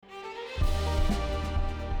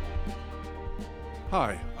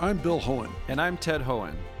Hi, I'm Bill Hohen. And I'm Ted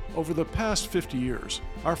Hohen. Over the past 50 years,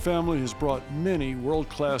 our family has brought many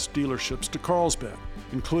world-class dealerships to Carlsbad,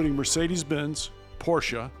 including Mercedes-Benz,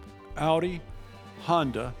 Porsche, Audi,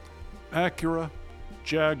 Honda, Acura,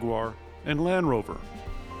 Jaguar, and Land Rover.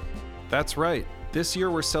 That's right. This year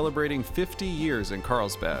we're celebrating 50 years in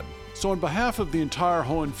Carlsbad. So on behalf of the entire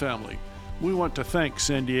Hohen family, we want to thank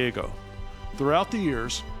San Diego. Throughout the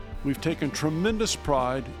years, we've taken tremendous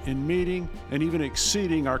pride in meeting and even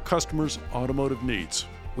exceeding our customers' automotive needs.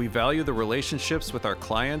 We value the relationships with our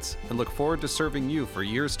clients and look forward to serving you for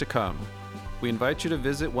years to come. We invite you to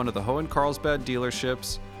visit one of the Hohen Carlsbad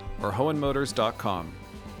dealerships or hohenmotors.com.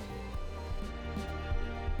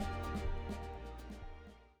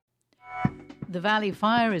 The Valley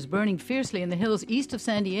Fire is burning fiercely in the hills east of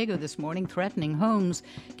San Diego this morning, threatening homes.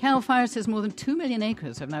 CAL FIRE says more than 2 million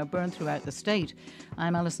acres have now burned throughout the state.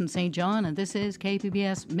 I'm Alison St. John, and this is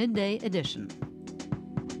KPBS Midday Edition.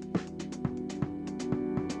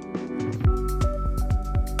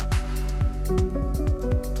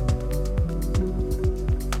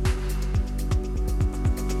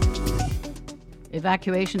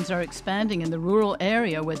 Evacuations are expanding in the rural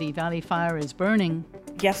area where the Valley Fire is burning.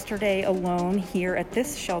 Yesterday alone here at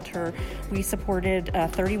this shelter, we supported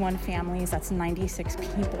 31 families, that's 96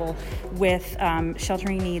 people, with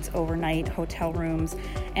sheltering needs overnight, hotel rooms,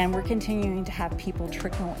 and we're continuing to have people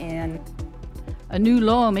trickle in. A new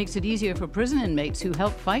law makes it easier for prison inmates who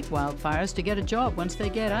help fight wildfires to get a job once they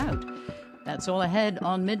get out. That's all ahead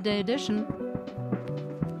on Midday Edition.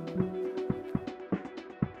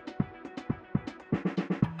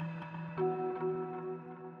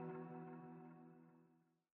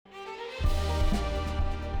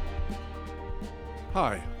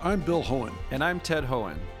 Hi, I'm Bill Hohen. And I'm Ted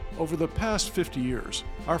Hohen. Over the past 50 years,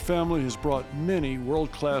 our family has brought many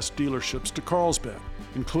world-class dealerships to Carlsbad,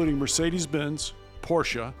 including Mercedes-Benz,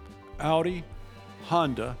 Porsche, Audi,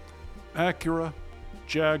 Honda, Acura,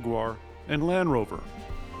 Jaguar, and Land Rover.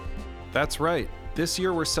 That's right. This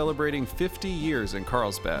year we're celebrating 50 years in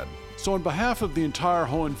Carlsbad. So on behalf of the entire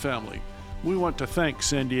Hohen family, we want to thank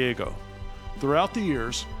San Diego. Throughout the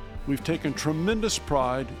years, we've taken tremendous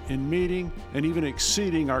pride in meeting and even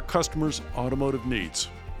exceeding our customers' automotive needs.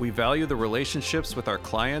 We value the relationships with our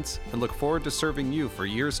clients and look forward to serving you for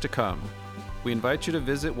years to come. We invite you to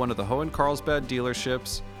visit one of the Hohen Carlsbad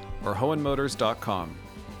dealerships or hohenmotors.com.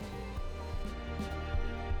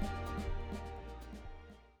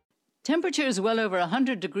 Temperatures well over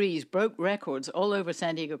 100 degrees broke records all over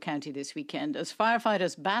San Diego County this weekend as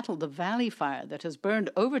firefighters battled the Valley Fire that has burned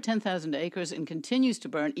over 10,000 acres and continues to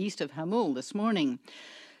burn east of Jamul this morning.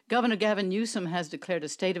 Governor Gavin Newsom has declared a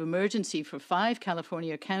state of emergency for 5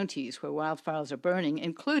 California counties where wildfires are burning,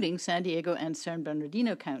 including San Diego and San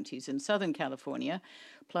Bernardino counties in Southern California,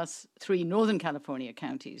 plus 3 Northern California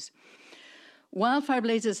counties. Wildfire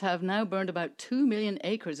blazes have now burned about 2 million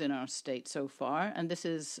acres in our state so far, and this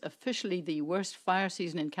is officially the worst fire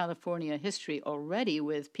season in California history already,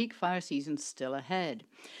 with peak fire season still ahead.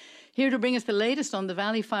 Here to bring us the latest on the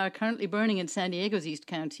Valley Fire currently burning in San Diego's East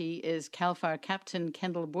County is CAL FIRE Captain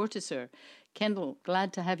Kendall Bortisser. Kendall,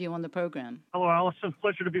 glad to have you on the program. Hello, Allison.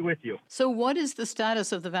 Pleasure to be with you. So what is the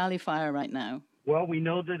status of the Valley Fire right now? Well, we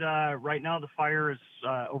know that right now the fire is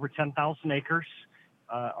over 10,000 acres.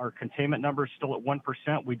 Our containment number is still at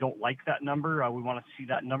 1%. We don't like that number. We want to see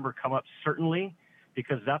that number come up, certainly,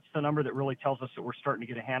 because that's the number that really tells us that we're starting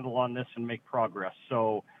to get a handle on this and make progress.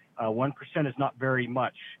 So 1% is not very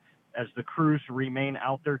much. As the crews remain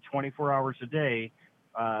out there 24 hours a day,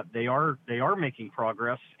 they are making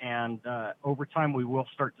progress, and over time we will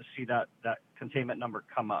start to see that containment number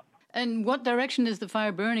come up. And what direction is the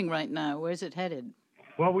fire burning right now? Where is it headed?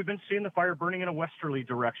 Well, we've been seeing the fire burning in a westerly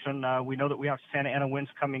direction. We know that we have Santa Ana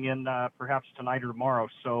winds coming in perhaps tonight or tomorrow.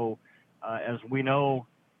 So as we know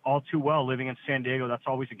all too well, living in San Diego, that's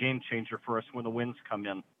always a game changer for us when the winds come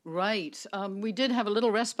in. Right. We did have a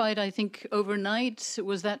little respite, I think, overnight.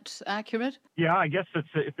 Was that accurate? Yeah, I guess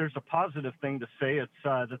if there's a positive thing to say, it's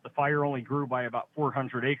that the fire only grew by about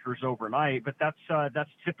 400 acres overnight. But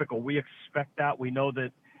that's typical. We expect that. We know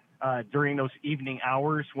that during those evening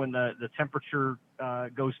hours when the temperature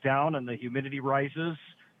goes down and the humidity rises,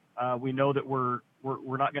 we know that we're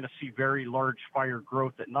not going to see very large fire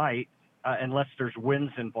growth at night unless there's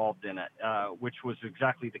winds involved in it, which was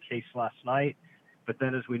exactly the case last night. But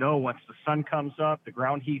then, as we know, once the sun comes up, the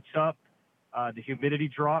ground heats up, the humidity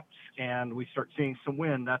drops, and we start seeing some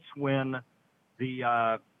wind. That's when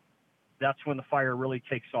the fire really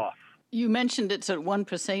takes off. You mentioned it's at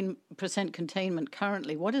 1% containment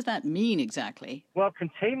currently. What does that mean exactly? Well,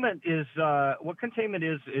 containment is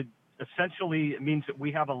it essentially means that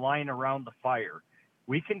we have a line around the fire.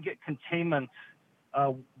 we can get containment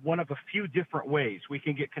one of a few different ways. We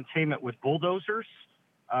can get containment with bulldozers.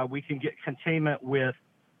 We can get containment with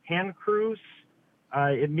hand crews.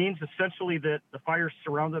 It means essentially that the fire's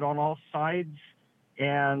surrounded on all sides,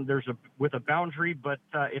 and there's a boundary, but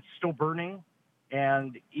it's still burning.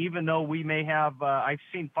 And even though we may have, I've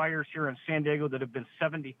seen fires here in San Diego that have been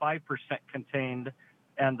 75% contained,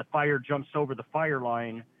 and the fire jumps over the fire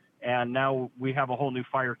line, and now we have a whole new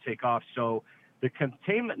fire take off. So the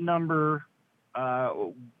containment number,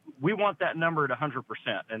 we want that number at 100%,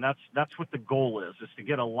 and that's what the goal is to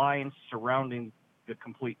get a line surrounding the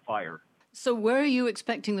complete fire. So where are you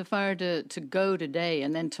expecting the fire to go today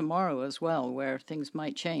and then tomorrow as well, where things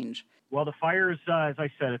might change? Well, the fire is, as I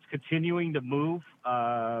said, it's continuing to move,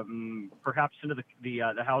 perhaps into the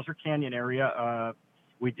Hauser Canyon area.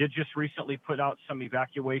 We did just recently put out some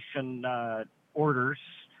evacuation orders,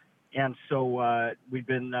 and so we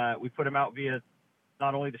put them out via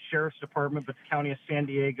not only the Sheriff's Department, but the County of San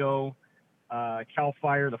Diego, CAL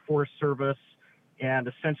FIRE, the Forest Service, and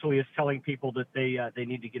essentially is telling people that they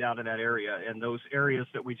need to get out of that area. And those areas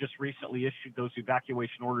that we just recently issued those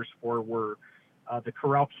evacuation orders for were the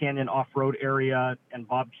Corral Canyon off-road area and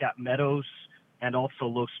Bobcat Meadows, and also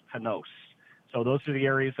Los Pinos. So those are the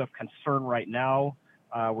areas of concern right now.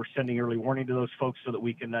 We're sending early warning to those folks so that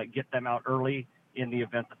we can get them out early in the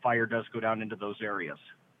event the fire does go down into those areas.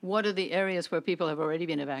 What are the areas where people have already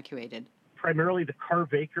been evacuated? Primarily the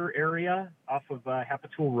Carvaker area off of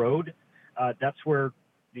Hapatul Road. That's where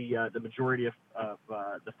the majority of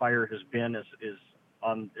the fire has been. Is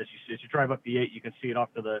on as you drive up the 8, you can see it off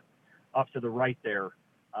to the right there.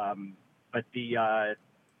 But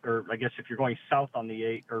or I guess if you're going south on the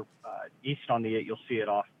 8 or east on the 8, you'll see it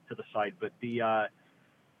off to the side. But the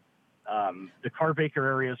Carvaker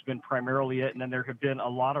area has been primarily it, and then there have been a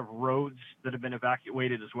lot of roads that have been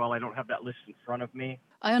evacuated as well. I don't have that list in front of me.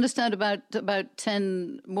 I understand about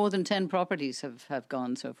more than 10 properties have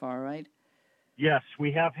gone so far, right? Yes,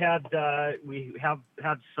 we have had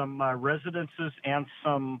some residences and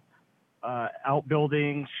some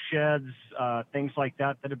outbuildings, sheds, things like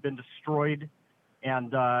that have been destroyed,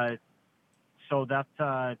 and so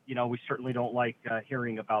that we certainly don't like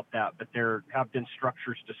hearing about that. But there have been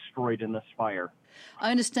structures destroyed in this fire. I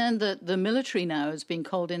understand that the military now is being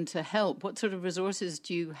called in to help. What sort of resources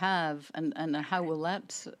do you have, and how will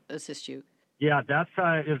that assist you? Yeah, it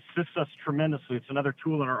assists us tremendously. It's another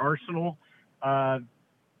tool in our arsenal.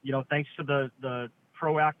 Thanks to the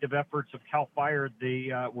proactive efforts of CAL FIRE,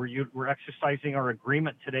 we're exercising our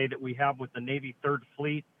agreement today that we have with the Navy 3rd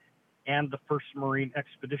Fleet and the 1st Marine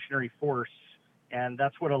Expeditionary Force, and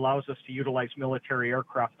that's what allows us to utilize military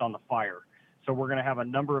aircraft on the fire. So we're going to have a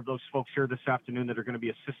number of those folks here this afternoon that are going to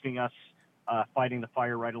be assisting us fighting the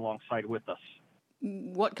fire right alongside with us.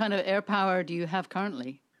 What kind of air power do you have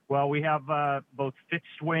currently? Well, we have both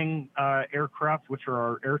fixed-wing aircraft, which are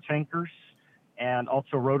our air tankers, and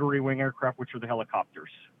also rotary wing aircraft, which are the helicopters.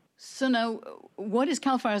 So now, what is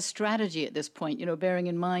CAL FIRE's strategy at this point, bearing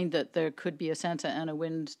in mind that there could be a Santa Ana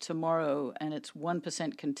wind tomorrow and it's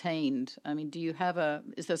 1% contained? I mean,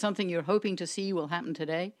 is there something you're hoping to see will happen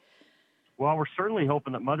today? Well, we're certainly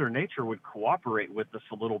hoping that Mother Nature would cooperate with us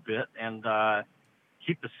a little bit and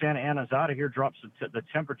keep the Santa Anas out of here, drops the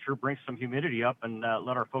temperature, brings some humidity up, and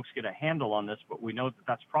let our folks get a handle on this. But we know that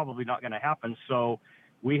that's probably not going to happen. So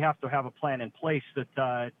we have to have a plan in place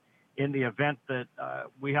that in the event that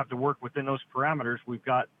we have to work within those parameters, we've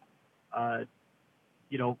got,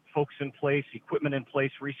 folks in place, equipment in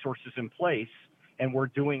place, resources in place. And we're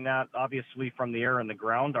doing that, obviously, from the air and the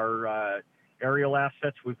ground. Our aerial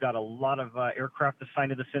assets, we've got a lot of aircraft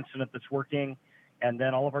assigned to this incident that's working. And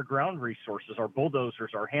then all of our ground resources, our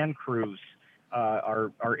bulldozers, our hand crews,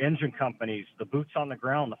 our engine companies, the boots on the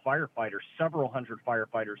ground, the firefighters, several hundred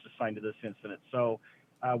firefighters assigned to this incident. So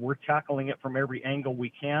we're tackling it from every angle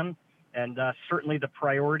we can. And certainly the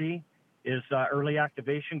priority is early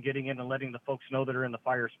activation, getting in and letting the folks know that are in the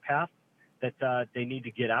fire's path that they need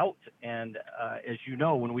to get out. And as you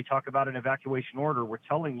know, when we talk about an evacuation order, we're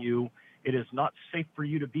telling you it is not safe for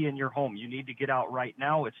you to be in your home. You need to get out right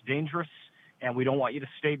now. It's dangerous, and we don't want you to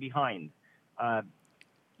stay behind.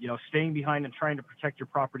 Staying behind and trying to protect your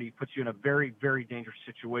property puts you in a very, very dangerous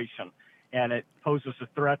situation. And it poses a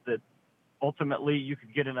threat that ultimately you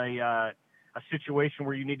could get in a situation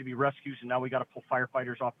where you need to be rescued, and now we got to pull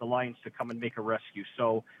firefighters off the lines to come and make a rescue.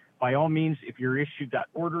 So by all means, if you're issued that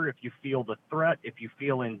order, if you feel the threat, if you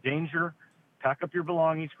feel in danger, pack up your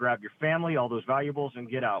belongings, grab your family, all those valuables, and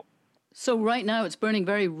get out. So right now it's burning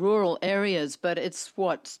very rural areas, but it's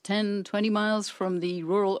what, 10, 20 miles from the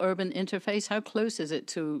rural-urban interface? How close is it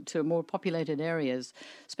to more populated areas,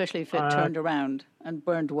 especially if it turned around and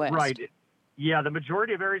burned west? Right. Yeah, the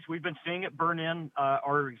majority of areas we've been seeing it burn in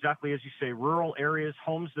are exactly as you say, rural areas,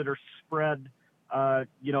 homes that are spread,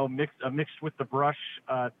 mixed with the brush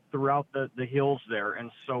throughout the hills there.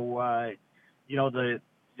 And so, the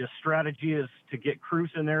strategy is to get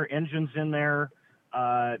crews in there, engines in there,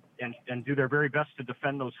 and do their very best to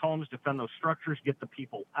defend those homes, defend those structures, get the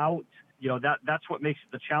people out. That's what makes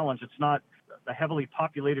it the challenge. It's not a heavily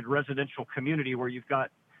populated residential community where you've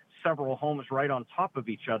got several homes right on top of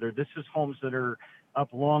each other. This is homes that are up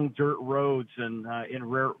long dirt roads and in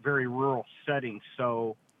very rural settings.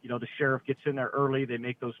 So, the sheriff gets in there early, they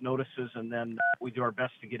make those notices, and then we do our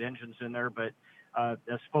best to get engines in there. But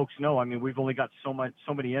as folks know, I mean, we've only got so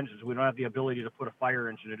many engines. We don't have the ability to put a fire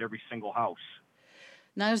engine at every single house.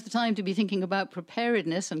 Now's the time to be thinking about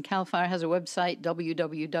preparedness, and CAL FIRE has a website,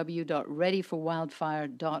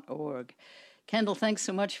 www.readyforwildfire.org. Kendall, thanks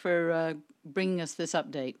so much for bringing us this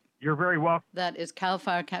update. You're very welcome. That is CAL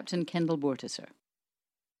FIRE Captain Kendall Bortisser.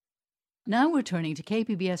 Now we're turning to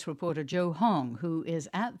KPBS reporter Joe Hong, who is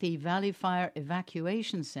at the Valley Fire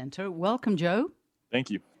Evacuation Center. Welcome, Joe.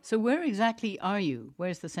 Thank you. So where exactly are you?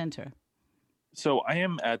 Where's the center? So I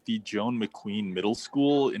am at the Joan McQueen Middle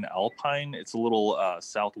School in Alpine. It's a little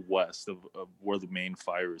southwest of where the main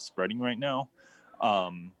fire is spreading right now.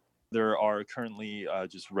 There are currently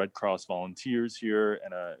just Red Cross volunteers here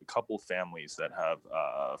and a couple families that have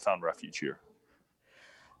found refuge here.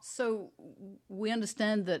 So we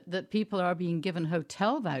understand that people are being given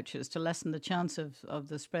hotel vouchers to lessen the chance of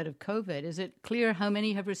the spread of COVID. Is it clear how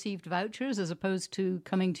many have received vouchers as opposed to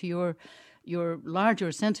coming to your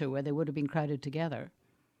larger center where they would have been crowded together?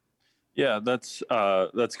 Yeah, that's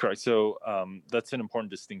correct. So that's an important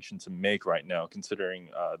distinction to make right now, considering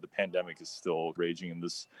the pandemic is still raging in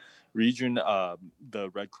this region. The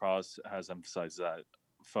Red Cross has emphasized that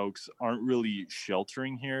folks aren't really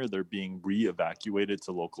sheltering here. They're being re-evacuated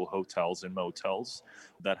to local hotels and motels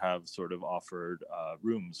that have sort of offered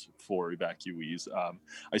rooms for evacuees.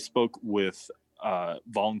 I spoke with a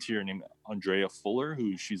volunteer named Andrea Fuller,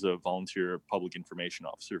 she's a volunteer public information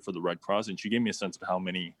officer for the Red Cross, and she gave me a sense of how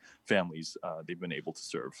many families they've been able to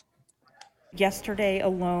serve. Yesterday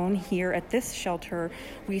alone here at this shelter,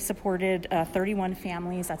 we supported 31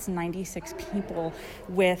 families, that's 96 people,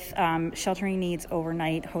 with sheltering needs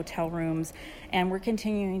overnight, hotel rooms, and we're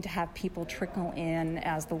continuing to have people trickle in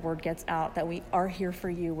as the word gets out that we are here for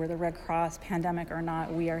you. We're the Red Cross, pandemic or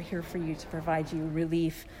not, we are here for you to provide you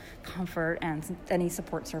relief, comfort, and any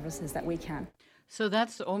support services that we can. So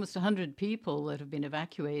that's almost 100 people that have been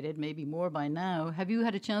evacuated, maybe more by now. Have you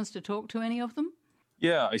had a chance to talk to any of them?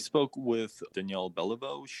 Yeah, I spoke with Danielle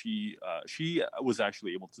Beliveau. She was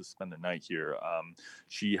actually able to spend the night here.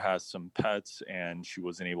 She has some pets, and she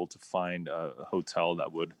wasn't able to find a hotel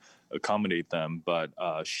that would accommodate them. But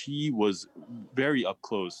she was very up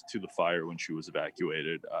close to the fire when she was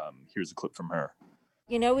evacuated. Here's a clip from her.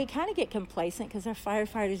 You know, we kind of get complacent because our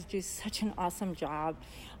firefighters do such an awesome job.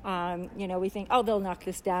 We think, oh, they'll knock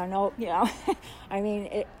this down. Oh, I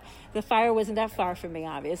mean, the fire wasn't that far from me,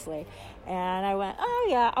 obviously. And I went, oh,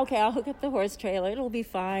 yeah, okay, I'll hook up the horse trailer. It'll be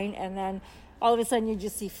fine. And then all of a sudden you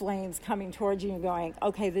just see flames coming towards you and going,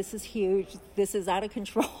 okay, this is huge. This is out of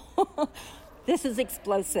control. This is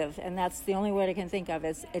explosive. And that's the only word I can think of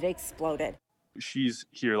is it exploded. She's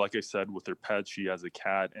here, like I said, with her pets. She has a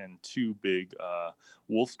cat and two big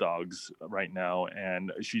wolf dogs right now,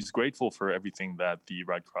 and she's grateful for everything that the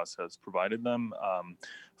Red Cross has provided them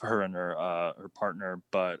for her and her partner.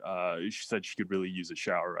 But she said she could really use a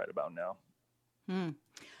shower right about now.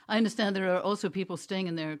 I understand there are also people staying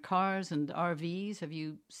in their cars and RVs. Have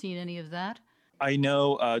you seen any of that? I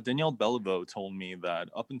know Danielle Beliveau told me that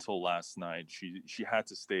up until last night, she had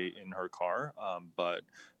to stay in her car, but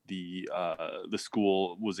the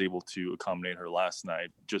school was able to accommodate her last night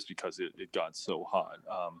just because it got so hot.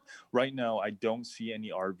 Right now, I don't see any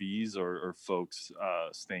RVs or folks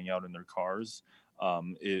staying out in their cars.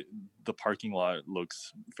 The parking lot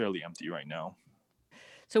looks fairly empty right now.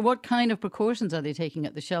 So what kind of precautions are they taking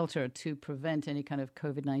at the shelter to prevent any kind of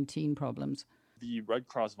COVID-19 problems? The Red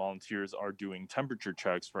Cross volunteers are doing temperature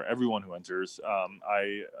checks for everyone who enters.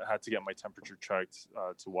 I had to get my temperature checked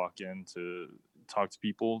to walk in to talk to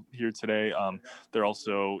people here today. They're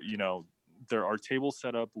also, there are tables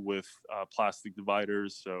set up with plastic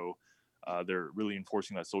dividers. So they're really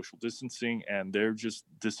enforcing that social distancing, and they're just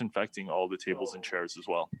disinfecting all the tables and chairs as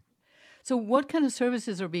well. So what kind of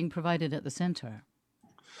services are being provided at the center?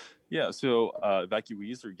 Yeah, so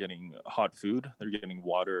evacuees are getting hot food. They're getting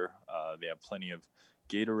water. They have plenty of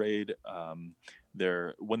Gatorade.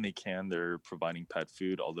 When they can, they're providing pet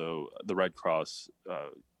food, although the Red Cross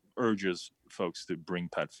urges folks to bring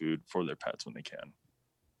pet food for their pets when they can.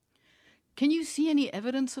 Can you see any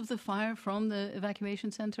evidence of the fire from the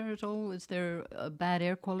evacuation center at all? Is there a bad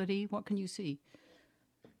air quality? What can you see?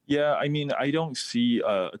 Yeah, I mean, I don't see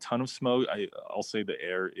a ton of smoke. I'll say the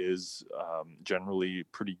air is generally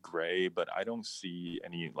pretty gray, but I don't see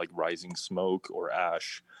any like rising smoke or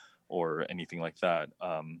ash or anything like that.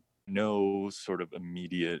 No sort of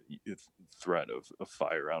immediate threat of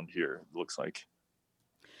fire around here, it looks like.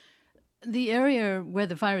 The area where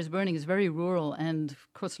the fire is burning is very rural, and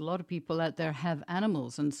of course a lot of people out there have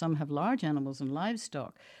animals, and some have large animals and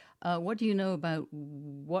livestock. What do you know about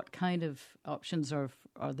what kind of options are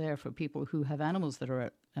there for people who have animals that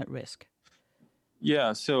are at risk?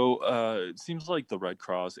 Yeah, so it seems like the Red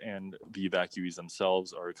Cross and the evacuees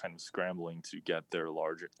themselves are kind of scrambling to get their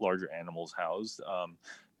larger animals housed.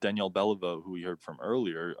 Danielle Beliveau, who we heard from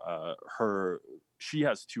earlier, she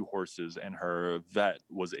has 2 horses, and her vet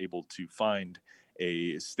was able to find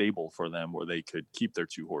a stable for them where they could keep their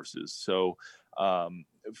 2 horses. So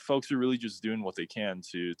folks are really just doing what they can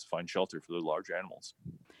to find shelter for their large animals.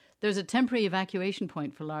 There's a temporary evacuation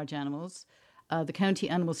point for large animals. The County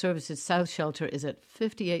Animal Services South Shelter is at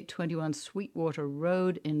 5821 Sweetwater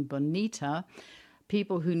Road in Bonita.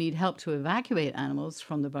 People who need help to evacuate animals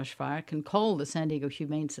from the bushfire can call the San Diego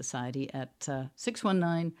Humane Society at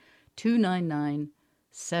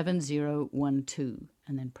 619-299-7012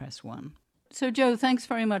 and then press 1. So, Joe, thanks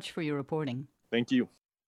very much for your reporting. Thank you.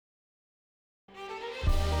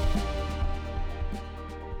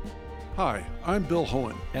 Hi, I'm Bill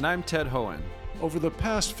Hohen. And I'm Ted Hohen. Over the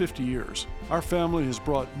past 50 years, our family has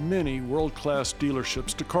brought many world-class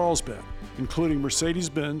dealerships to Carlsbad, including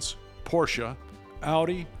Mercedes-Benz, Porsche,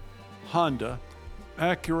 Audi, Honda,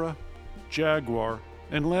 Acura, Jaguar,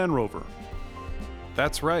 and Land Rover.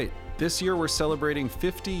 That's right. This year we're celebrating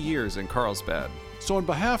 50 years in Carlsbad. So on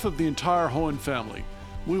behalf of the entire Hohen family,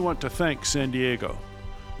 we want to thank San Diego.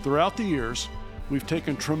 Throughout the years, we've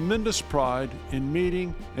taken tremendous pride in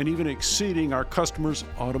meeting and even exceeding our customers'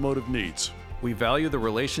 automotive needs. We value the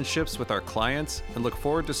relationships with our clients and look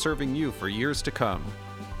forward to serving you for years to come.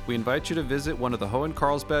 We invite you to visit one of the Hohen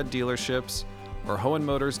Carlsbad dealerships or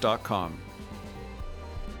hohenmotors.com.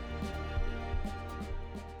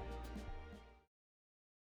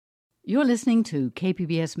 You're listening to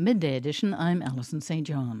KPBS Midday Edition. I'm Allison St.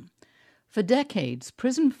 John. For decades,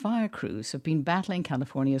 prison fire crews have been battling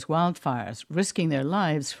California's wildfires, risking their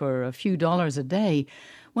lives for a few dollars a day.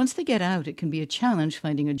 Once they get out, it can be a challenge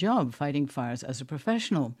finding a job fighting fires as a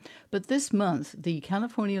professional. But this month, the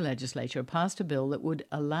California legislature passed a bill that would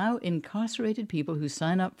allow incarcerated people who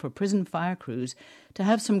sign up for prison fire crews to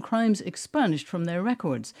have some crimes expunged from their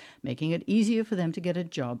records, making it easier for them to get a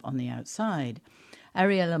job on the outside.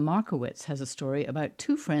 Ariella Markowitz has a story about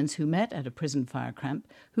 2 friends who met at a prison fire camp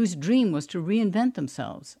whose dream was to reinvent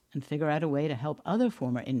themselves and figure out a way to help other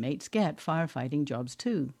former inmates get firefighting jobs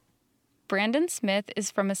too. Brandon Smith is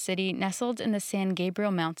from a city nestled in the San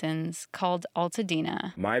Gabriel Mountains called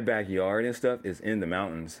Altadena. My backyard and stuff is in the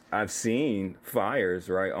mountains. I've seen fires,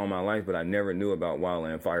 right, all my life, but I never knew about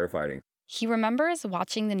wildland firefighting. He remembers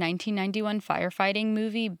watching the 1991 firefighting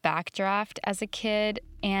movie Backdraft as a kid,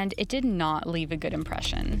 and it did not leave a good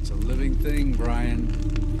impression. It's a living thing, Brian.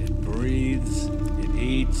 It breathes, it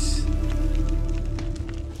eats.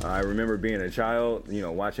 I remember being a child,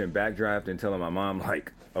 watching Backdraft and telling my mom,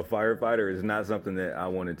 like, a firefighter is not something that I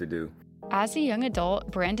wanted to do. As a young adult,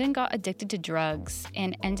 Brandon got addicted to drugs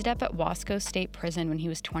and ended up at Wasco State Prison when he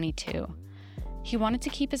was 22. He wanted to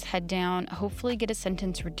keep his head down, hopefully get his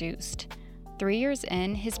sentence reduced. 3 years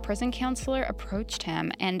in, his prison counselor approached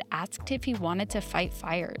him and asked if he wanted to fight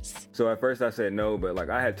fires. So at first I said no, but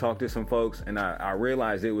I had talked to some folks and I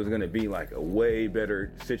realized it was going to be a way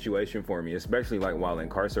better situation for me, especially while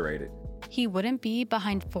incarcerated. He wouldn't be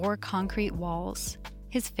behind 4 concrete walls.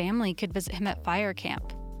 His family could visit him at fire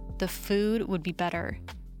camp. The food would be better.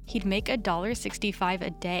 He'd make $1.65 a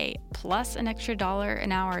day, plus an extra $1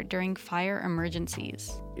 an hour during fire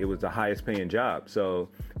emergencies. It was the highest paying job, so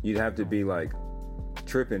you'd have to be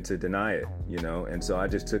tripping to deny it, and so I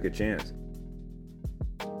just took a chance.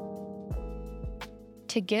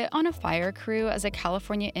 To get on a fire crew as a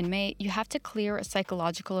California inmate, you have to clear a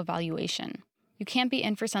psychological evaluation. You can't be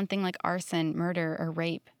in for something like arson, murder, or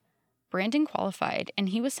rape. Brandon qualified, and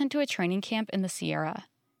he was sent to a training camp in the Sierra.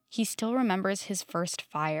 He still remembers his first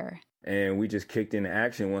fire. And we just kicked into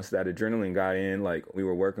action once that adrenaline got in. We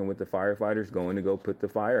were working with the firefighters, going to go put the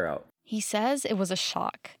fire out. He says it was a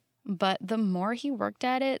shock. But the more he worked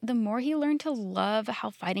at it, the more he learned to love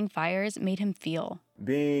how fighting fires made him feel.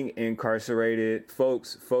 Being incarcerated,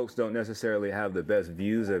 folks don't necessarily have the best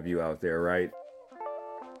views of you out there, right?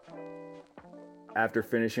 After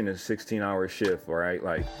finishing a 16-hour shift, right,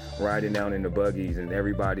 like riding down in the buggies and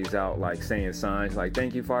everybody's out like saying signs like,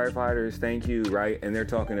 thank you firefighters, thank you, right? And they're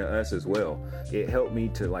talking to us as well. It helped me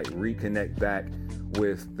to like reconnect back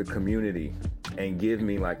with the community and give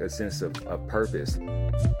me like a sense of purpose.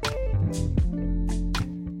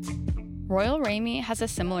 Royal Ramey has a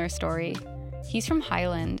similar story. He's from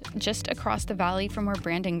Highland, just across the valley from where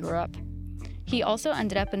Brandon grew up. He also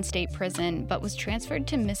ended up in state prison, but was transferred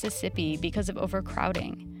to Mississippi because of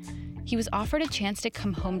overcrowding. He was offered a chance to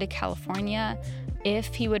come home to California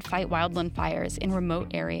if he would fight wildland fires in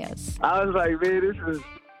remote areas. I was like, man,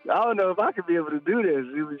 I don't know if I could be able to do this.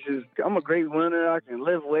 It was just, I'm a great runner. I can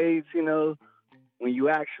lift weights, you know. When you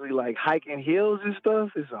actually like hiking hills and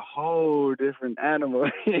stuff, it's a whole different animal.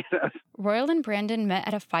 You know? Royal and Brandon met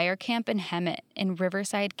at a fire camp in Hemet in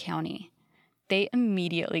Riverside County. They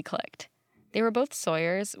immediately clicked. They were both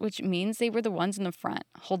sawyers, which means they were the ones in the front,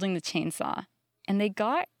 holding the chainsaw. And they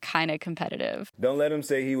got kind of competitive. Don't let him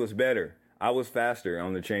say he was better. I was faster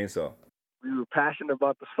on the chainsaw. We were passionate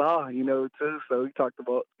about the saw, you know, too. So we talked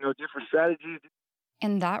about, you know, different strategies.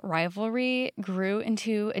 And that rivalry grew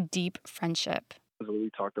into a deep friendship.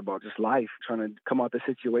 We talked about just life, trying to come out the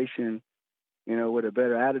situation, you know, with a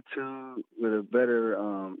better attitude, with a better,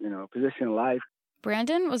 you know, position in life.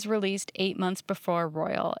 Brandon was released 8 months before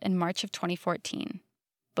Royal in March of 2014.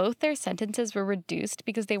 Both their sentences were reduced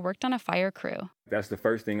because they worked on a fire crew. That's the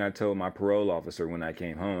first thing I told my parole officer when I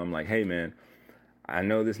came home. I'm like, hey, man, I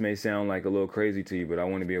know this may sound like a little crazy to you, but I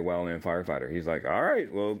want to be a wildland firefighter. He's like, all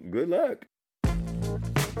right, well, good luck.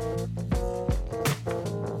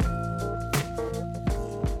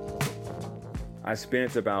 I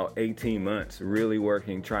spent about 18 months really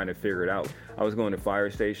working, trying to figure it out. I was going to fire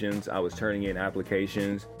stations, I was turning in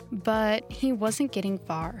applications. But he wasn't getting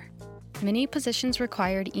far. Many positions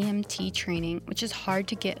required EMT training, which is hard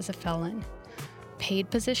to get as a felon. Paid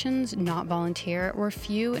positions, not volunteer, were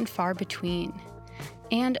few and far between.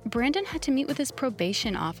 And Brandon had to meet with his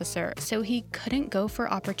probation officer, so he couldn't go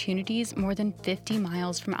for opportunities more than 50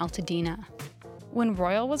 miles from Altadena. When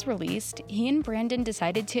Royal was released, he and Brandon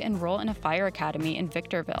decided to enroll in a fire academy in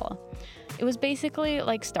Victorville. It was basically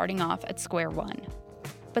like starting off at square one.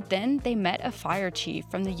 But then they met a fire chief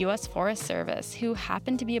from the U.S. Forest Service who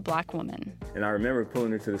happened to be a black woman. And I remember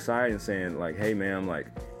pulling her to the side and saying, like, hey, ma'am, like,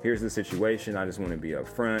 here's the situation. I just want to be up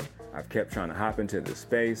front. I've kept trying to hop into this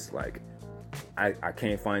space. Like, I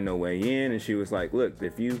can't find no way in. And she was like, look,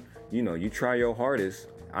 if you try your hardest,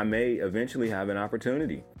 I may eventually have an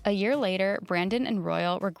opportunity. A year later, Brandon and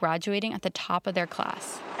Royal were graduating at the top of their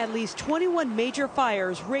class. At least 21 major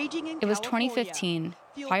fires raging in California. It was 2015.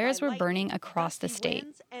 Fires were burning across the state.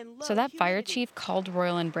 So that fire chief called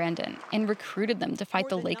Royal and Brandon and recruited them to fight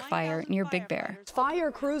the lake fire near Big Bear. Fire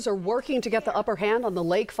crews are working to get the upper hand on the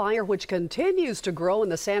lake fire, which continues to grow in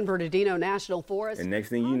the San Bernardino National Forest. And next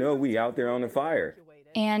thing you know, we out there on the fire.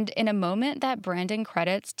 And in a moment that Brandon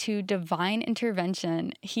credits to divine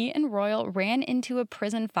intervention, he and Royal ran into a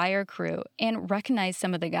prison fire crew and recognized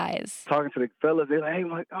some of the guys. Talking to the fellas, they're like, hey,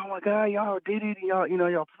 oh my God, y'all did it. Y'all,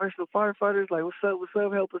 y'all professional firefighters. Like, what's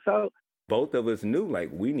up, help us out. Both of us knew, like,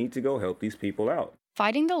 we need to go help these people out.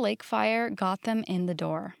 Fighting the lake fire got them in the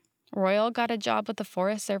door. Royal got a job with the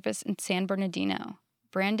Forest Service in San Bernardino,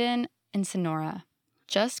 Brandon in Sonora.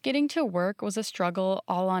 Just getting to work was a struggle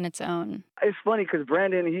all on its own. It's funny because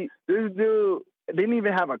Brandon, this dude didn't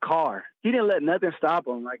even have a car. He didn't let nothing stop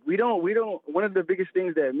him. Like, we don't, one of the biggest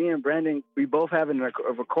things that me and Brandon, we both have in a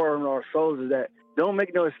core in our souls is that don't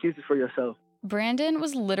make no excuses for yourself. Brandon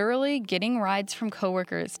was literally getting rides from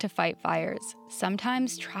coworkers to fight fires,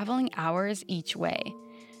 sometimes traveling hours each way.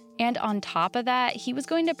 And on top of that, he was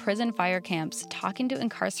going to prison fire camps, talking to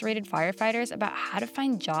incarcerated firefighters about how to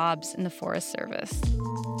find jobs in the Forest Service.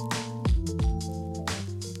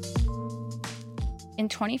 In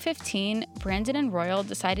 2015, Brandon and Royal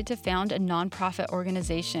decided to found a nonprofit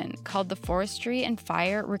organization called the Forestry and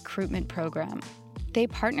Fire Recruitment Program. They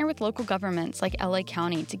partner with local governments like LA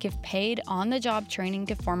County to give paid on-the-job training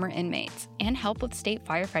to former inmates and help with state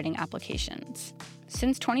firefighting applications.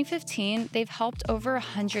 Since 2015, they've helped over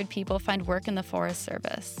 100 people find work in the Forest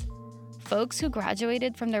Service. Folks who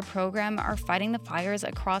graduated from their program are fighting the fires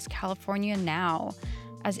across California now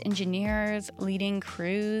as engineers, leading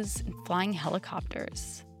crews, and flying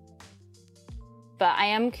helicopters. But I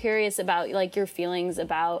am curious about, like, your feelings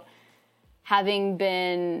about having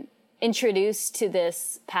been introduced to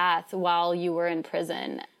this path while you were in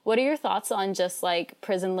prison. What are your thoughts on just like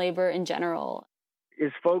prison labor in general?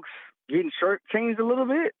 Is folks getting shortchanged a little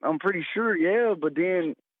bit? I'm pretty sure, yeah. But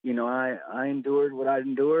then, you know, I endured what I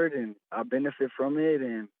endured, and I benefit from it,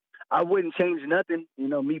 and I wouldn't change nothing. You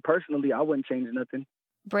know, me personally, I wouldn't change nothing.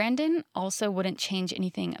 Brandon also wouldn't change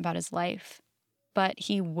anything about his life, but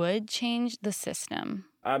he would change the system.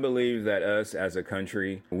 I believe that us as a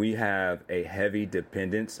country, we have a heavy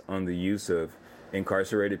dependence on the use of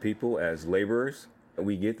incarcerated people as laborers.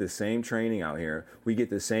 We get the same training out here. We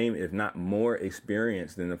get the same, if not more,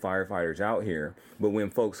 experience than the firefighters out here. But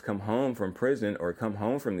when folks come home from prison or come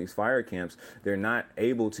home from these fire camps, they're not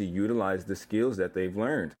able to utilize the skills that they've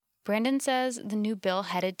learned. Brandon says the new bill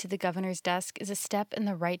headed to the governor's desk is a step in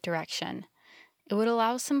the right direction. It would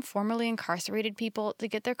allow some formerly incarcerated people to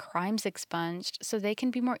get their crimes expunged so they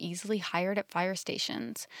can be more easily hired at fire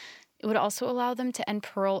stations. It would also allow them to end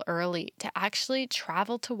parole early, to actually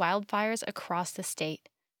travel to wildfires across the state.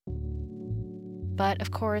 But,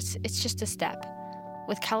 of course, it's just a step.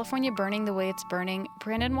 With California burning the way it's burning,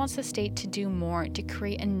 Brandon wants the state to do more to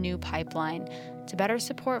create a new pipeline to better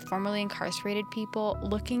support formerly incarcerated people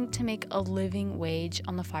looking to make a living wage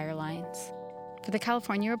on the fire lines. For the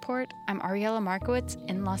California Report, I'm Ariella Markowitz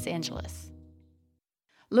in Los Angeles.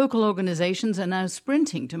 Local organizations are now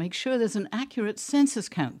sprinting to make sure there's an accurate census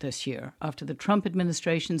count this year after the Trump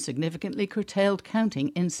administration significantly curtailed counting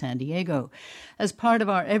in San Diego. As part of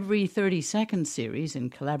our Every 30 Seconds series in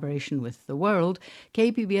collaboration with The World,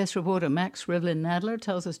 KPBS reporter Max Rivlin-Nadler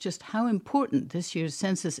tells us just how important this year's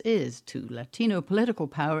census is to Latino political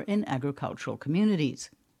power in agricultural communities.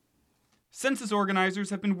 Census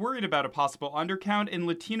organizers have been worried about a possible undercount in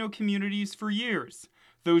Latino communities for years.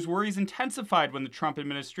 Those worries intensified when the Trump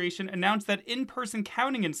administration announced that in-person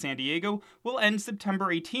counting in San Diego will end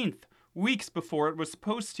September 18th, weeks before it was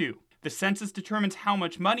supposed to. The census determines how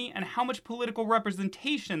much money and how much political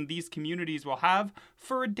representation these communities will have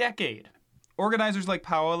for a decade. Organizers like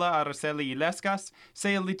Paola Araceli Illescas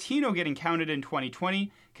say a Latino getting counted in 2020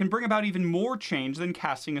 can bring about even more change than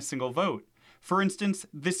casting a single vote. For instance,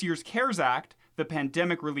 this year's CARES Act, the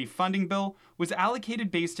pandemic relief funding bill, was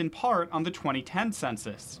allocated based in part on the 2010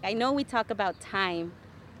 census. I know we talk about time.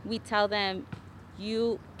 We tell them,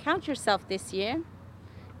 you count yourself this year,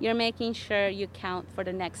 you're making sure you count for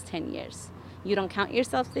the next 10 years. You don't count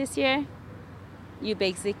yourself this year, you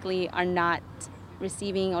basically are not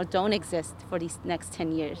receiving or don't exist for these next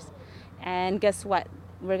 10 years. And guess what?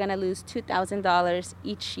 We're going to lose $2,000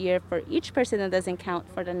 each year for each person that doesn't count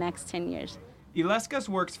for the next 10 years. Illescas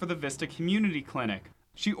works for the Vista Community Clinic.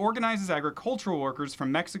 She organizes agricultural workers from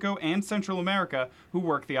Mexico and Central America who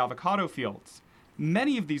work the avocado fields.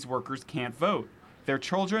 Many of these workers can't vote. Their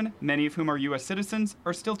children, many of whom are U.S. citizens,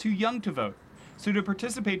 are still too young to vote. So to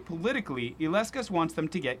participate politically, Illescas wants them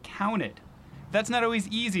to get counted. That's not always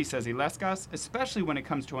easy, says Illescas, especially when it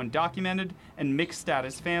comes to undocumented and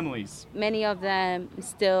mixed-status families. Many of them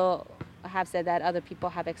still have said that other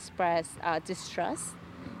people have expressed distrust.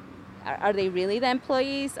 Are they really the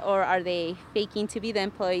employees, or are they faking to be the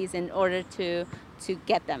employees in order to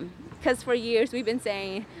get them? Because for years we've been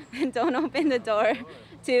saying, don't open the door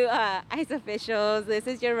to ICE officials. This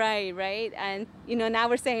is your right? And, now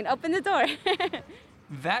we're saying, open the door.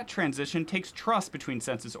 That transition takes trust between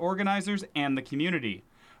census organizers and the community.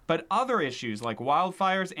 But other issues like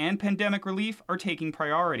wildfires and pandemic relief are taking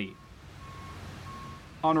priority.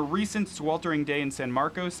 On a recent sweltering day in San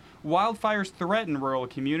Marcos, wildfires threaten rural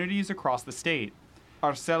communities across the state.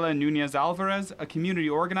 Arcela Nunez Alvarez, a community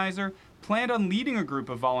organizer, planned on leading a group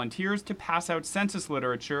of volunteers to pass out census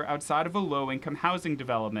literature outside of a low-income housing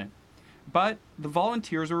development. But the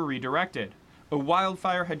volunteers were redirected. A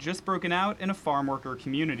wildfire had just broken out in a farm worker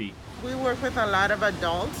community. We work with a lot of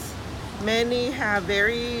adults. Many have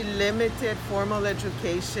very limited formal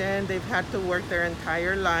education. They've had to work their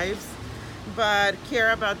entire lives, but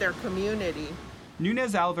care about their community.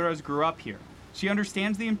 Nunez Alvarez grew up here. She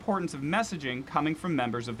understands the importance of messaging coming from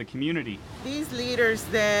members of the community. These leaders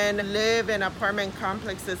then live in apartment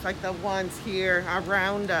complexes like the ones here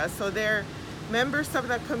around us. So they're members of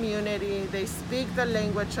the community. They speak the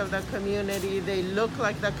language of the community. They look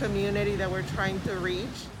like the community that we're trying to reach.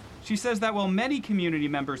 She says that while many community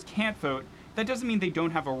members can't vote, that doesn't mean they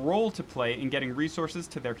don't have a role to play in getting resources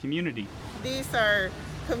to their community. These are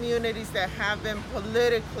communities that have been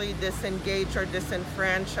politically disengaged or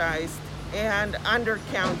disenfranchised and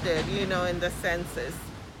undercounted, in the census.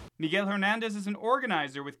 Miguel Hernandez is an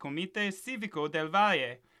organizer with Comité Cívico del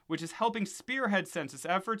Valle, which is helping spearhead census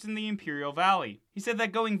efforts in the Imperial Valley. He said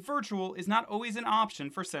that going virtual is not always an option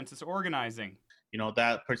for census organizing.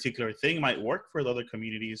 that particular thing might work for the other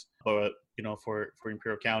communities, but for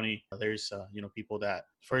Imperial County, there's people that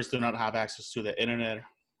first do not have access to the internet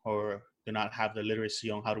or do not have the literacy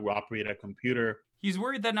on how to operate a computer. He's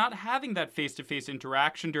worried that not having that face-to-face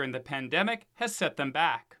interaction during the pandemic has set them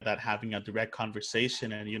back. That having a direct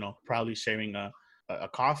conversation and probably sharing a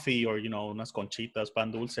coffee or unas conchitas,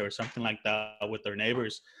 pan dulce or something like that with their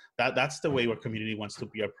neighbors, that's the way our community wants to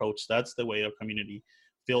be approached. That's the way our community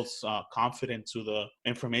feels confident to the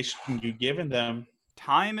information you've given them.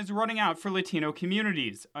 Time is running out for Latino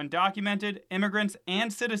communities, undocumented, immigrants,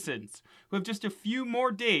 and citizens who have just a few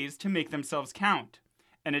more days to make themselves count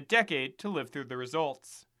and a decade to live through the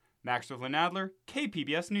results. Maxwell Nadler,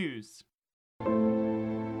 KPBS News.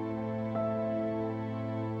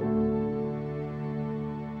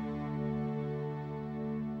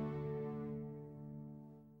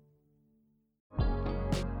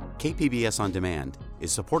 KPBS On Demand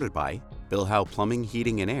is supported by Bill Howe Plumbing,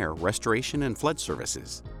 Heating and Air, Restoration and Flood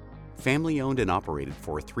Services. Family owned and operated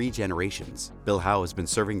for 3 generations, Bill Howe has been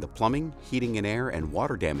serving the plumbing, heating and air, and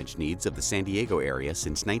water damage needs of the San Diego area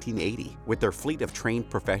since 1980. With their fleet of trained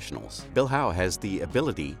professionals, Bill Howe has the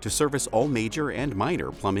ability to service all major and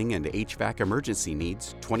minor plumbing and HVAC emergency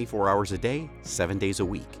needs 24 hours a day, 7 days a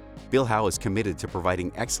week. Bill Howe is committed to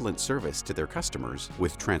providing excellent service to their customers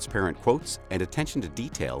with transparent quotes and attention to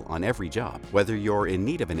detail on every job. Whether you're in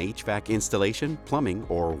need of an HVAC installation, plumbing,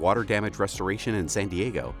 or water damage restoration in San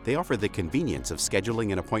Diego, they offer the convenience of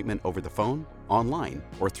scheduling an appointment over the phone, online,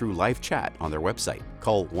 or through live chat on their website.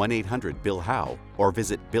 Call 1-800-BILL-HOWE or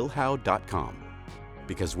visit BillHowe.com,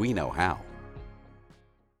 because we know how.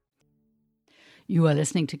 You are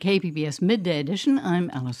listening to KPBS Midday Edition. I'm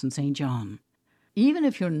Alison St. John. Even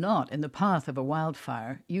if you're not in the path of a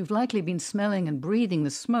wildfire, you've likely been smelling and breathing the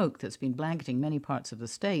smoke that's been blanketing many parts of the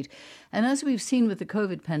state. And as we've seen with the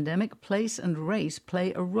COVID pandemic, place and race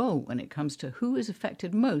play a role when it comes to who is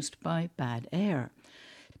affected most by bad air.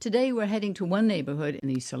 Today, we're heading to one neighborhood in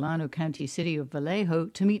the Solano County city of Vallejo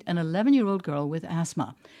to meet an 11-year-old girl with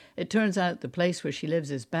asthma. It turns out the place where she lives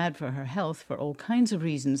is bad for her health for all kinds of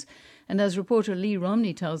reasons. And as reporter Lee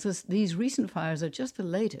Romney tells us, these recent fires are just the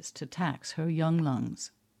latest to tax her young lungs.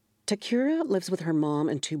 Takira lives with her mom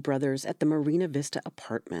and 2 brothers at the Marina Vista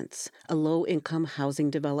Apartments, a low-income housing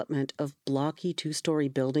development of blocky 2-story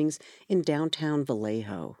buildings in downtown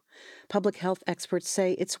Vallejo. Public health experts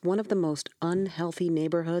say it's one of the most unhealthy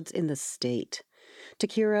neighborhoods in the state.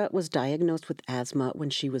 Takira was diagnosed with asthma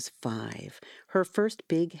when she was 5. Her first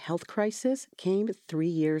big health crisis came 3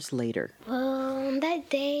 years later. Well, on that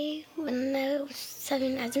day when I was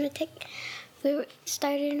having an asthma attack,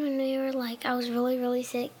 started when I was really, really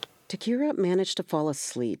sick. Takira managed to fall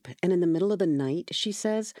asleep, and in the middle of the night, she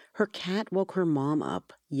says, her cat woke her mom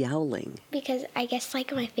up, yowling. Because I guess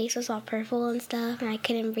my face was all purple and stuff, and I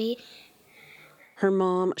couldn't breathe. Her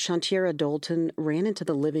mom, Shantiera Dalton, ran into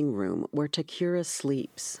the living room where Takira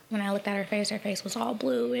sleeps. When I looked at her face was all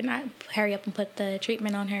blue, and I hurry up and put the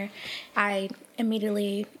treatment on her. I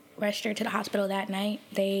immediately rushed her to the hospital that night.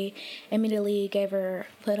 They immediately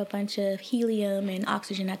put a bunch of helium and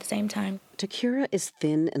oxygen at the same time. Takira is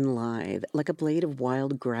thin and lithe, like a blade of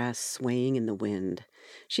wild grass swaying in the wind.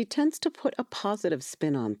 She tends to put a positive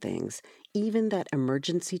spin on things, even that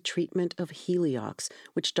emergency treatment of Heliox,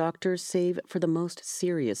 which doctors save for the most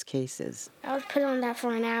serious cases. I was put on that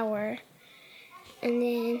for an hour, and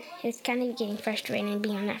then it was kind of getting frustrating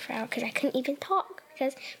being on that for an hour because I couldn't even talk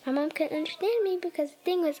because my mom couldn't understand me because the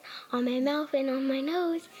thing was on my mouth and on my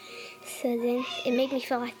nose. So then it made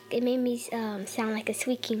me sound like a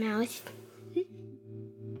squeaky mouse.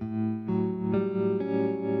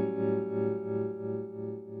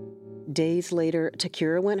 Days later,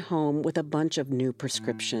 Takira went home with a bunch of new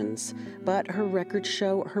prescriptions. But her records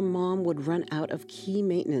show her mom would run out of key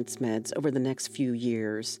maintenance meds over the next few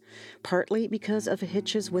years, partly because of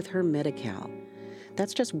hitches with her Medi-Cal.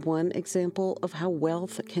 That's just one example of how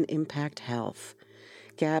wealth can impact health.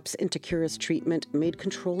 Gaps in Takira's treatment made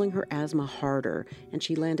controlling her asthma harder, and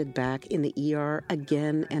she landed back in the ER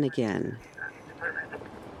again and again.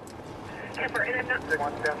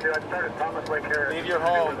 Leave your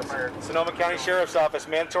homes. Sonoma County Sheriff's Office,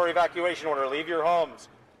 mandatory evacuation order. Leave your homes.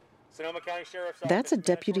 Sonoma County Sheriff's Office. That's a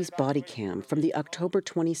deputy's body cam from the October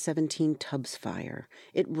 2017 Tubbs fire.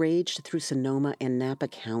 It raged through Sonoma and Napa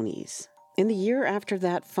counties. In the year after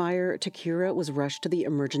that fire, Takira was rushed to the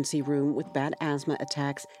emergency room with bad asthma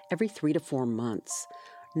attacks every 3 to 4 months.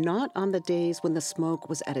 Not on the days when the smoke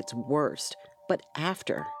was at its worst, but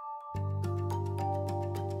after.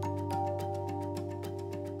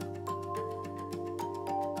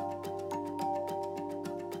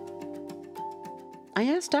 I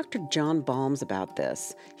asked Dr. John Balmes about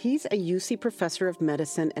this. He's a UC professor of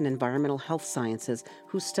medicine and environmental health sciences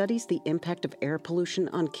who studies the impact of air pollution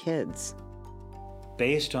on kids.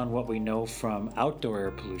 Based on what we know from outdoor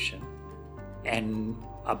air pollution and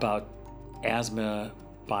about asthma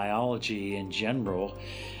biology in general,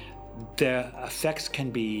 the effects can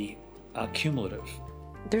be cumulative.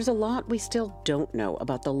 There's a lot we still don't know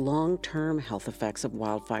about the long-term health effects of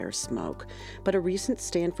wildfire smoke, but a recent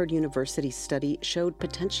Stanford University study showed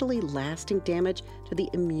potentially lasting damage to the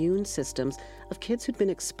immune systems of kids who'd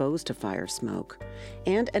been exposed to fire smoke.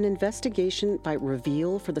 And an investigation by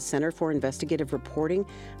Reveal for the Center for Investigative Reporting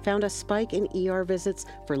found a spike in ER visits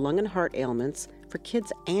for lung and heart ailments for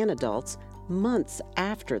kids and adults months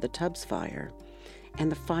after the Tubbs fire.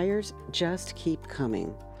 And the fires just keep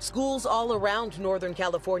coming. Schools all around Northern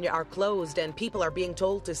California are closed, and people are being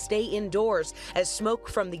told to stay indoors as smoke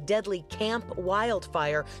from the deadly Camp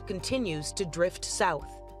wildfire continues to drift south.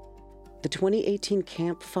 The 2018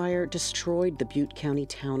 Camp Fire destroyed the Butte County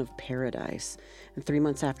town of Paradise. And 3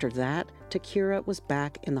 months after that, Takira was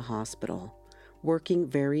back in the hospital, working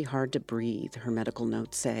very hard to breathe, her medical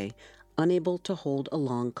notes say, unable to hold a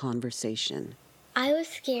long conversation. I was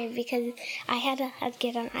scared because I had to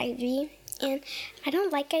get an IV, and I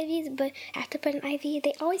don't like IVs, but after put an IV,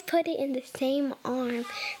 they always put it in the same arm.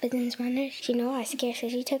 But then this one nurse, she knew I was scared, so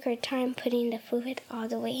she took her time putting the fluid all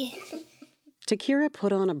the way in. Takira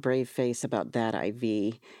put on a brave face about that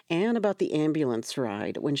IV and about the ambulance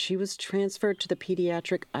ride when she was transferred to the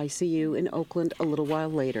pediatric ICU in Oakland a little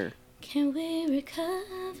while later. Can we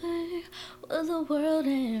recover? Will the world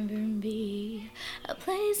ever be a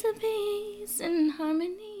place of peace and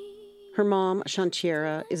harmony? Her mom,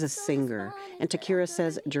 Shantiera, is a singer, and Takira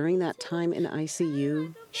says during that time in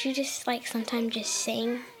ICU, she just sometimes just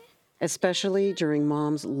sang. Especially during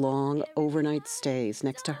Mom's long overnight stays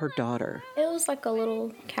next to her daughter. It was like a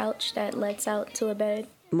little couch that lets out to a bed.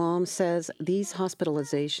 Mom says these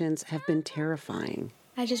hospitalizations have been terrifying.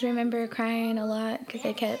 I just remember crying a lot because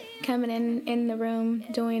they kept coming in the room,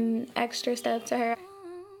 doing extra stuff to her.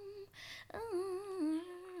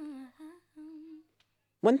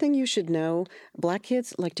 One thing you should know, Black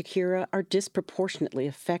kids like Takira are disproportionately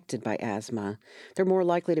affected by asthma. They're more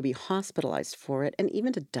likely to be hospitalized for it and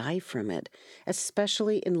even to die from it,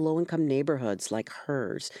 especially in low-income neighborhoods like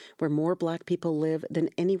hers, where more Black people live than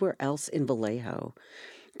anywhere else in Vallejo.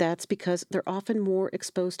 That's because they're often more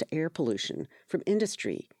exposed to air pollution from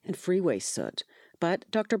industry and freeway soot. But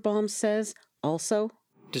Dr. Balmes says also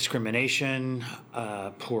discrimination,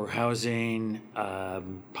 poor housing,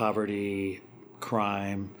 poverty,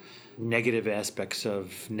 crime, negative aspects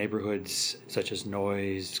of neighborhoods such as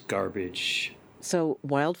noise, garbage. So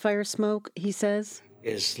wildfire smoke, he says,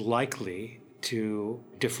 is likely to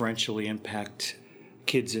differentially impact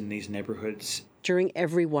kids in these neighborhoods. During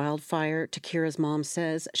every wildfire, Takira's mom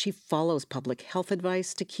says she follows public health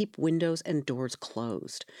advice to keep windows and doors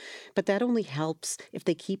closed. But that only helps if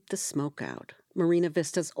they keep the smoke out. Marina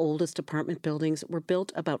Vista's oldest apartment buildings were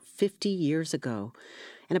built about 50 years ago.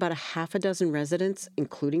 And about a half a dozen residents,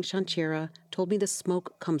 including Shantiera, told me the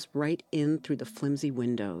smoke comes right in through the flimsy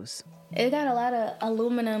windows. It got a lot of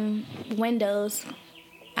aluminum windows.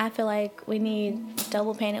 I feel like we need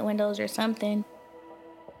double painted windows or something.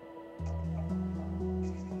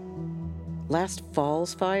 Last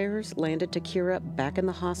fall's fires landed Takira back in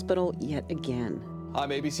the hospital yet again. I'm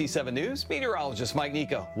ABC 7 News meteorologist Mike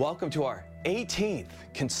Nico. Welcome to our 18th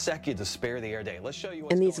consecutive Spare the Air Day. Let's show you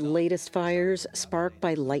what's And these going on. latest fires, sparked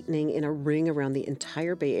by lightning in a ring around the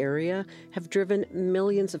entire Bay Area, have driven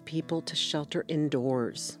millions of people to shelter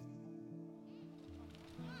indoors.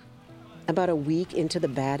 About a week into the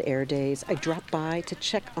bad air days, I dropped by to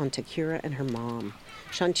check on Takira and her mom.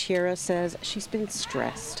 Shantiera says she's been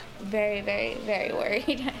stressed. Very, very, very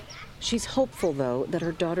worried. She's hopeful, though, that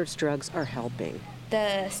her daughter's drugs are helping.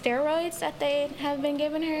 The steroids that they have been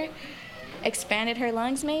giving her expanded her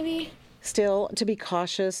lungs, maybe. Still, to be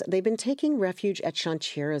cautious, they've been taking refuge at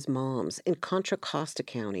Shantiera's mom's in Contra Costa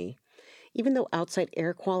County. Even though outside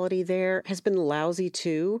air quality there has been lousy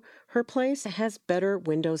too, her place has better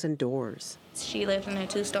windows and doors. She lives in a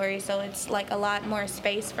 2-story, so it's like a lot more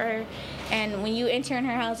space for her. And when you enter in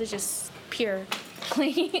her house, it's just pure,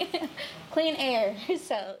 clean, clean air.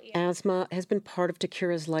 So yeah. Asthma has been part of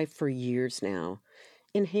Takira's life for years now.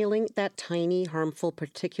 Inhaling that tiny, harmful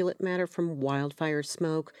particulate matter from wildfire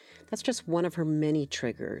smoke, that's just one of her many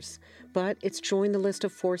triggers. But it's joined the list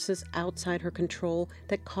of forces outside her control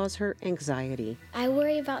that cause her anxiety. I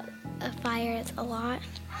worry about fires a lot.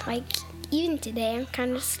 Even today, I'm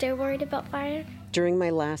kind of still worried about fire. During my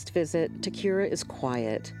last visit, Takira is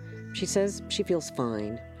quiet. She says she feels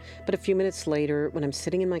fine. But a few minutes later, when I'm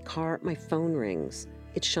sitting in my car, my phone rings.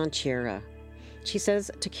 It's Shantiera. She says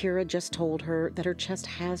Takira just told her that her chest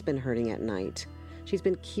has been hurting at night. She's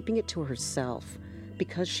been keeping it to herself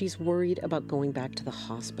because she's worried about going back to the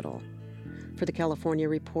hospital. For the California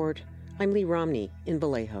Report, I'm Lee Romney in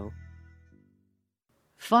Vallejo.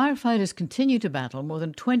 Firefighters continue to battle more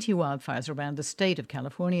than 20 wildfires around the state of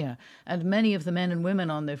California, and many of the men and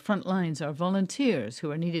women on the front lines are volunteers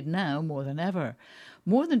who are needed now more than ever.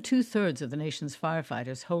 More than 2/3 of the nation's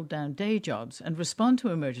firefighters hold down day jobs and respond to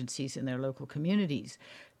emergencies in their local communities.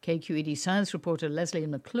 KQED science reporter Leslie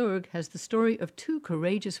McClurg has the story of 2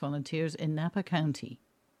 courageous volunteers in Napa County.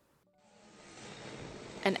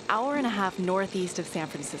 An hour and a half northeast of San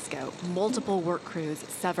Francisco, multiple work crews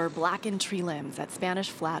sever blackened tree limbs at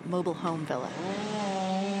Spanish Flat Mobile Home Villa.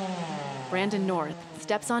 Brandon North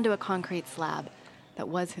steps onto a concrete slab that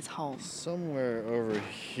was his home. Somewhere over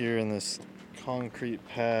here in this concrete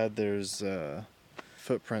pad, there's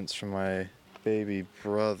footprints from my baby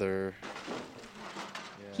brother.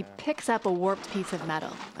 He picks up a warped piece of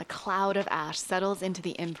metal. A cloud of ash settles into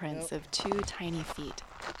the imprints of 2 tiny feet.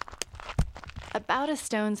 About a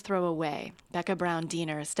stone's throw away, Becca Brown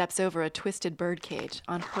Diener steps over a twisted bird cage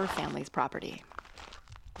on her family's property.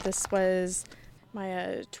 This was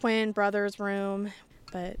my twin brother's room,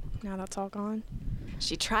 but now that's all gone.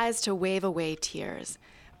 She tries to wave away tears.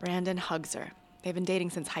 Brandon hugs her. They've been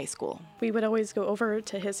dating since high school. We would always go over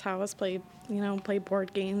to his house, play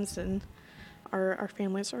board games, and our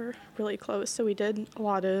families are really close. So we did a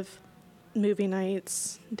lot of movie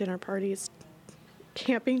nights, dinner parties,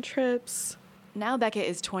 camping trips. Now Becca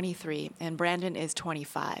is 23 and Brandon is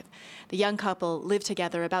 25. The young couple live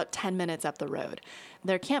together about 10 minutes up the road.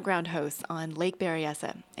 They're campground hosts on Lake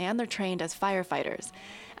Berryessa, and they're trained as firefighters.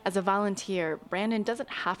 As a volunteer, Brandon doesn't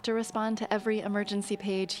have to respond to every emergency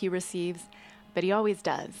page he receives, but he always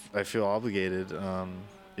does. I feel obligated.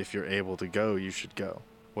 If you're able to go, you should go.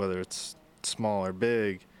 Whether it's small or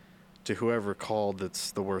big, to whoever called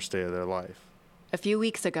that's the worst day of their life. A few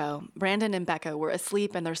weeks ago, Brandon and Becca were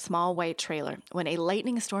asleep in their small white trailer when a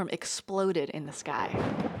lightning storm exploded in the sky.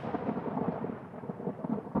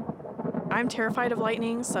 I'm terrified of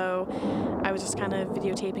lightning, so I was just kind of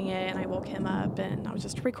videotaping it, and I woke him up, and I was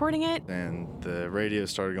just recording it. And the radio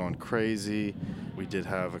started going crazy. We did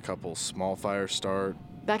have a couple small fires start.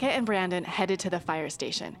 Becca and Brandon headed to the fire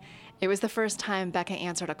station. It was the first time Becca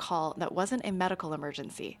answered a call that wasn't a medical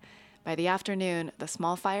emergency. By the afternoon, the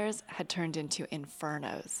small fires had turned into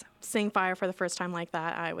infernos. Seeing fire for the first time like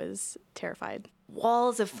that, I was terrified.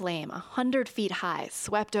 Walls of flame, 100 feet high,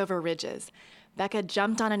 swept over ridges. Becca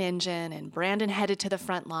jumped on an engine, and Brandon headed to the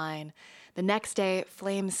front line. The next day,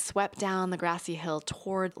 flames swept down the grassy hill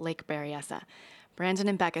toward Lake Berryessa. Brandon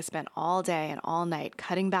and Becca spent all day and all night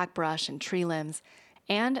cutting back brush and tree limbs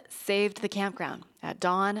and saved the campground. At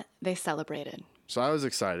dawn, they celebrated. So I was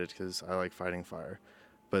excited because I like fighting fire.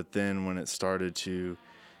 But then when it started to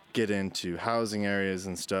get into housing areas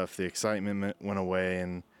and stuff, the excitement went away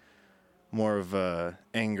and more of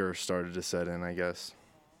anger started to set in, I guess.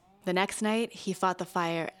 The next night, he fought the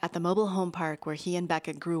fire at the mobile home park where he and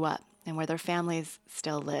Becca grew up and where their families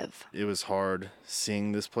still live. It was hard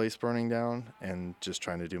seeing this place burning down and just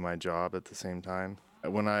trying to do my job at the same time.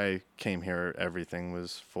 When I came here, everything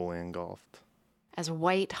was fully engulfed. As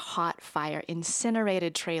white, hot fire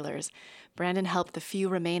incinerated trailers, Brandon helped the few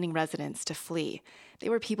remaining residents to flee. They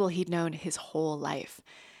were people he'd known his whole life.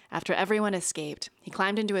 After everyone escaped, he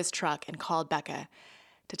climbed into his truck and called Becca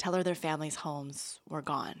to tell her their families' homes were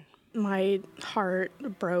gone. My heart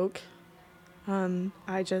broke.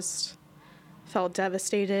 I just felt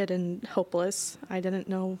devastated and hopeless. I didn't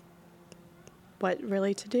know what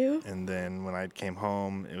really to do. And then when I came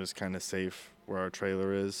home, it was kind of safe where our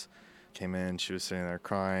trailer is. Came in, she was sitting there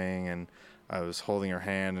crying, and I was holding her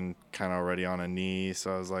hand and kind of already on a knee.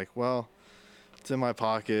 So I was like, well, it's in my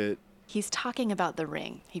pocket. He's talking about the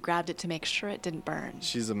ring. He grabbed it to make sure it didn't burn.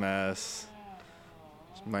 She's a mess.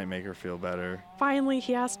 Might make her feel better. Finally,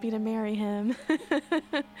 he asked me to marry him.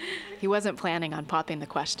 He wasn't planning on popping the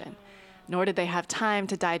question, nor did they have time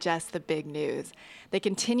to digest the big news. They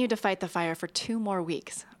continued to fight the fire for 2 more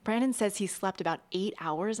weeks. Brandon says he slept about 8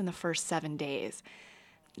 hours in the first 7 days.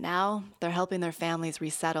 Now, they're helping their families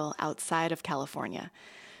resettle outside of California.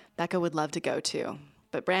 Becca would love to go too,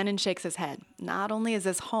 but Brandon shakes his head. Not only is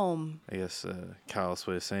this home, I guess callous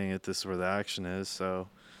way of saying it, this is where the action is, so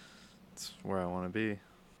it's where I want to be.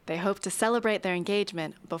 They hope to celebrate their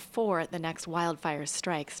engagement before the next wildfire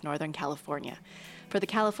strikes Northern California. For the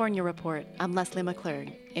California Report, I'm Leslie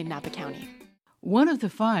McClurg in Napa County. One of the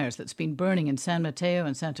fires that's been burning in San Mateo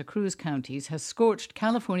and Santa Cruz counties has scorched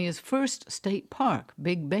California's first state park,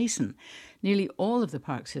 Big Basin. Nearly all of the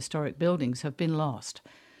park's historic buildings have been lost.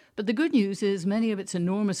 But the good news is many of its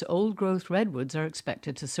enormous old-growth redwoods are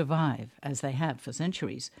expected to survive, as they have for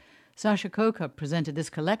centuries. Sasha Kokop presented this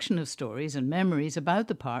collection of stories and memories about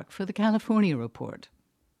the park for the California Report.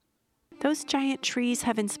 Those giant trees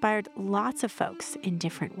have inspired lots of folks in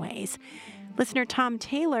different ways. Listener Tom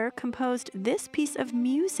Taylor composed this piece of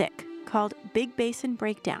music called Big Basin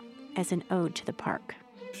Breakdown as an ode to the park.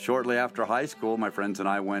 Shortly after high school, my friends and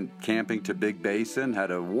I went camping to Big Basin,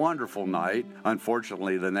 had a wonderful night.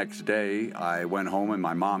 Unfortunately, the next day, I went home and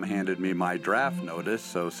my mom handed me my draft notice,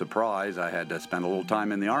 so surprise, I had to spend a little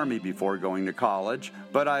time in the Army before going to college.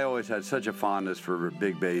 But I always had such a fondness for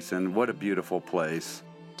Big Basin. What a beautiful place.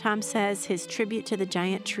 Tom says his tribute to the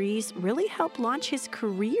giant trees really helped launch his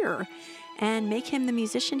career and make him the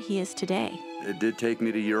musician he is today. It did take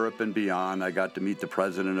me to Europe and beyond. I got to meet the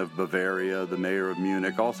president of Bavaria, the mayor of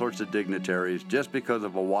Munich, all sorts of dignitaries, just because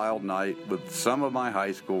of a wild night with some of my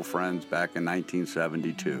high school friends back in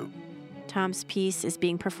 1972. Tom's piece is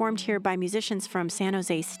being performed here by musicians from San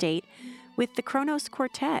Jose State with the Kronos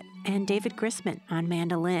Quartet and David Grisman on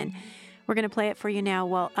mandolin. We're going to play it for you now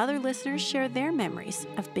while other listeners share their memories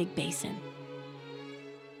of Big Basin.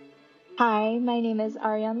 Hi, my name is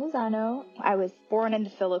Ariane Lozano. I was born in the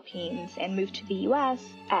Philippines and moved to the U.S.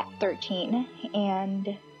 at 13.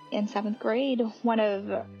 And in 7th grade, one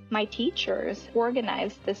of my teachers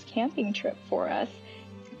organized this camping trip for us.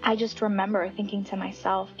 I just remember thinking to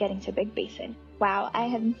myself, getting to Big Basin, wow, I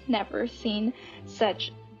have never seen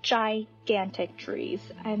such gigantic trees.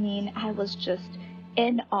 I mean, I was just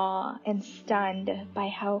in awe and stunned by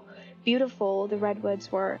how beautiful the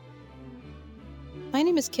redwoods were. My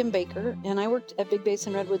name is Kim Baker, and I worked at Big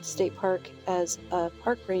Basin Redwoods State Park as a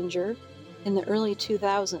park ranger in the early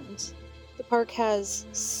 2000s. The park has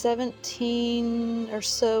 17 or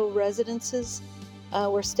so residences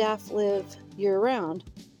where staff live year-round.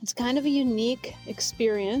 It's kind of a unique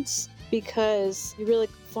experience because you really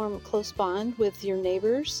form a close bond with your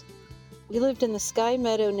neighbors. We lived in the Sky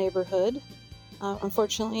Meadow neighborhood.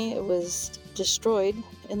 Unfortunately, it was destroyed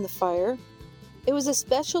in the fire. It was a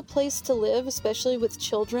special place to live, especially with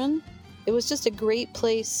children. It was just a great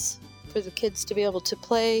place for the kids to be able to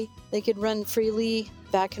play. They could run freely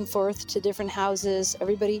back and forth to different houses.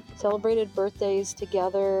 Everybody celebrated birthdays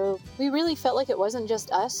together. We really felt like it wasn't just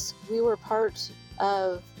us. We were part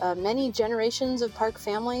of many generations of park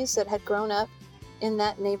families that had grown up in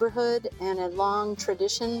that neighborhood and a long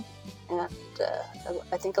tradition. And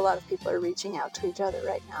I think a lot of people are reaching out to each other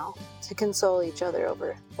right now to console each other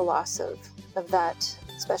over the loss of that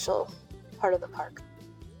special part of the park.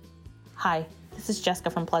 Hi, this is Jessica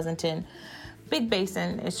from Pleasanton. Big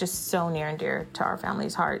Basin is just so near and dear to our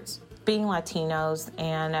family's hearts. Being Latinos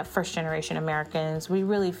and first-generation Americans, we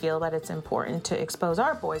really feel that it's important to expose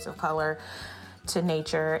our boys of color to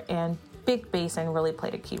nature, and Big Basin really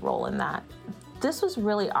played a key role in that. This was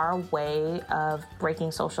really our way of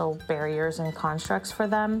breaking social barriers and constructs for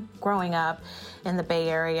them. Growing up in the Bay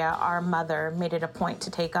Area, our mother made it a point to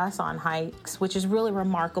take us on hikes, which is really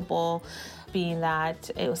remarkable, being that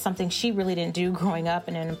it was something she really didn't do growing up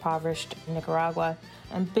in an impoverished Nicaragua.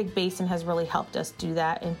 And Big Basin has really helped us do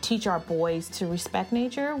that and teach our boys to respect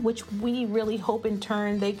nature, which we really hope in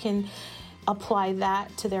turn they can apply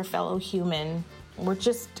that to their fellow human. We're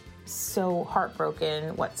just so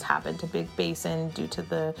heartbroken what's happened to Big Basin due to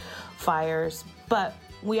the fires, but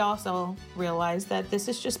we also realize that this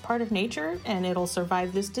is just part of nature and it'll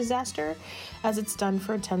survive this disaster as it's done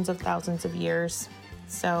for tens of thousands of years.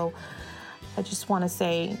 So I just want to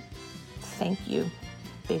say thank you,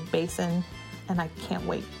 Big Basin, and I can't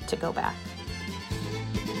wait to go back.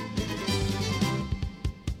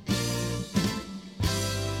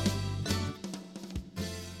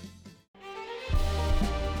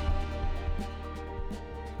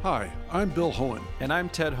 Hi, I'm Bill Hohen. And I'm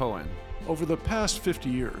Ted Hohen. Over the past 50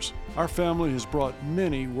 years, our family has brought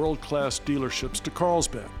many world-class dealerships to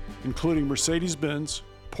Carlsbad, including Mercedes-Benz,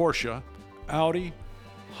 Porsche, Audi,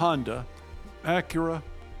 Honda, Acura,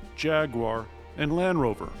 Jaguar, and Land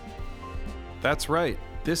Rover. That's right.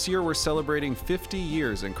 This year we're celebrating 50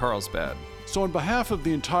 years in Carlsbad. So on behalf of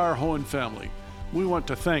the entire Hohen family, we want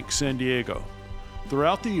to thank San Diego.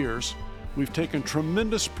 Throughout the years, we've taken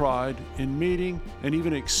tremendous pride in meeting and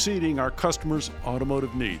even exceeding our customers'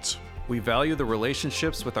 automotive needs. We value the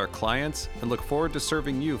relationships with our clients and look forward to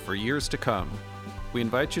serving you for years to come. We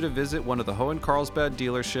invite you to visit one of the Hohen Carlsbad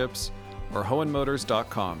dealerships or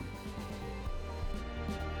hohenmotors.com.